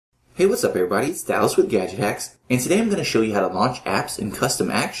Hey, what's up everybody, it's Dallas with Gadget Hacks, and today I'm going to show you how to launch apps and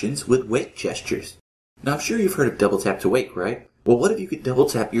custom actions with wake gestures. Now I'm sure you've heard of double tap to wake, right? Well, what if you could double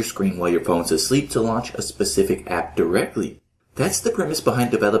tap your screen while your phone's asleep to launch a specific app directly? That's the premise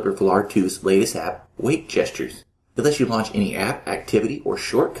behind developer Flar2's latest app, Wake Gestures. It lets you launch any app, activity, or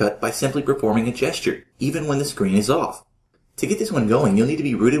shortcut by simply performing a gesture, even when the screen is off. To get this one going, you'll need to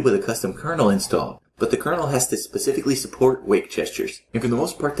be rooted with a custom kernel installed, but the kernel has to specifically support wake gestures, and for the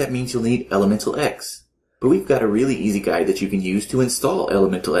most part that means you'll need Elemental X. But we've got a really easy guide that you can use to install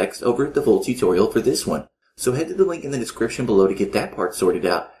Elemental X over the full tutorial for this one. So head to the link in the description below to get that part sorted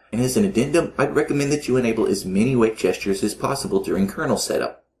out, and as an addendum, I'd recommend that you enable as many wake gestures as possible during kernel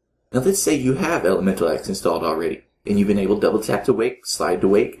setup. Now let's say you have Elemental X installed already, and you've enabled double tap to wake, slide to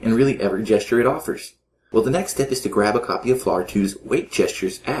wake, and really every gesture it offers. Well, the next step is to grab a copy of Flar2's Wake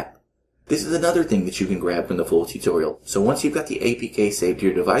Gestures app. This is another thing that you can grab from the full tutorial, so once you've got the APK saved to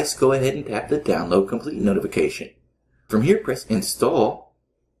your device, go ahead and tap the Download Complete notification. From here, press Install,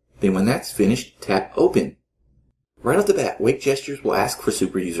 then when that's finished, tap Open. Right off the bat, Wake Gestures will ask for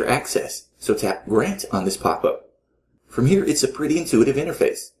super user access, so tap Grant on this pop-up. From here, it's a pretty intuitive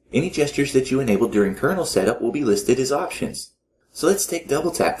interface. Any gestures that you enable during kernel setup will be listed as options. So let's take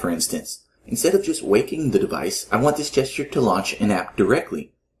double tap for instance. Instead of just waking the device, I want this gesture to launch an app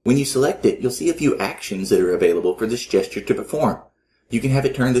directly. When you select it, you'll see a few actions that are available for this gesture to perform. You can have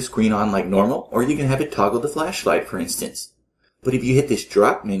it turn the screen on like normal, or you can have it toggle the flashlight, for instance. But if you hit this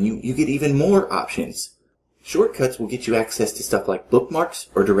drop menu, you get even more options. Shortcuts will get you access to stuff like bookmarks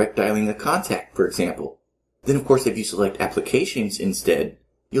or direct dialing a contact, for example. Then of course, if you select applications instead,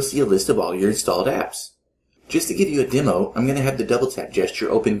 you'll see a list of all your installed apps. Just to give you a demo, I'm going to have the double tap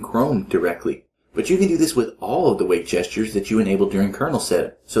gesture open Chrome directly. But you can do this with all of the wake gestures that you enable during kernel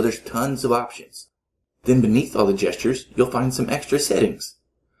setup, so there's tons of options. Then beneath all the gestures, you'll find some extra settings.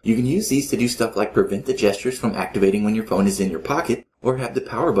 You can use these to do stuff like prevent the gestures from activating when your phone is in your pocket, or have the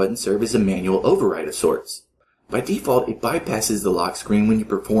power button serve as a manual override of sorts. By default, it bypasses the lock screen when you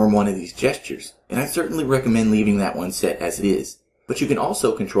perform one of these gestures, and I certainly recommend leaving that one set as it is. But you can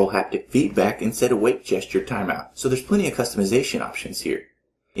also control haptic feedback and set a wake gesture timeout, so there's plenty of customization options here.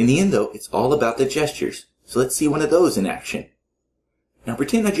 In the end though, it's all about the gestures, so let's see one of those in action. Now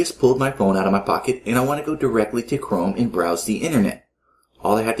pretend I just pulled my phone out of my pocket and I want to go directly to Chrome and browse the internet.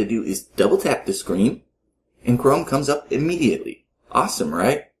 All I have to do is double tap the screen, and Chrome comes up immediately. Awesome,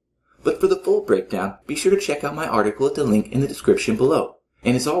 right? But for the full breakdown, be sure to check out my article at the link in the description below.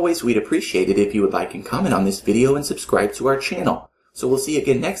 And as always, we'd appreciate it if you would like and comment on this video and subscribe to our channel. So we'll see you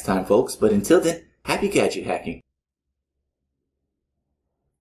again next time, folks, but until then, happy gadget hacking!